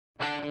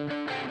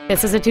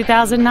This is a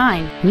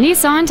 2009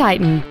 Nissan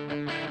Titan.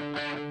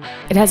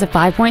 It has a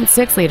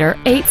 5.6-liter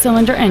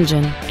 8-cylinder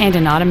engine and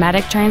an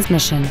automatic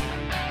transmission.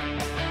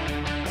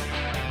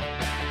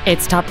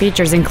 Its top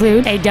features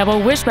include a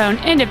double wishbone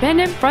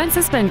independent front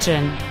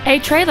suspension, a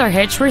trailer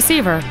hitch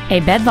receiver, a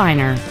bed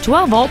liner,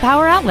 12-volt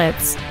power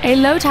outlets, a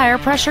low tire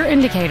pressure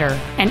indicator,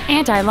 an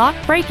anti-lock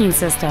braking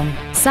system,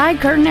 side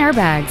curtain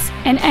airbags,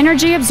 an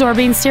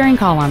energy-absorbing steering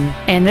column,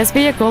 and this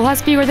vehicle has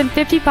fewer than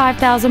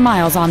 55,000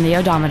 miles on the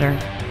odometer.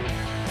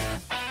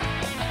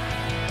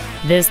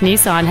 This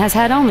Nissan has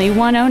had only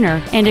one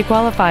owner, and it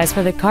qualifies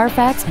for the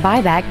Carfax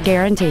buyback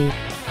guarantee.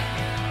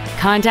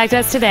 Contact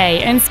us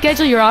today and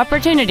schedule your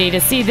opportunity to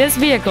see this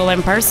vehicle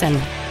in person.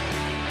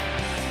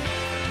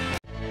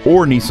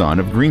 Orr Nissan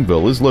of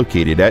Greenville is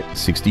located at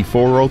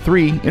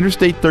 6403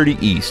 Interstate 30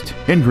 East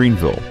in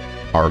Greenville.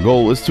 Our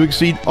goal is to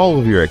exceed all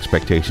of your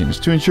expectations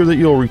to ensure that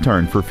you'll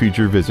return for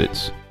future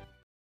visits.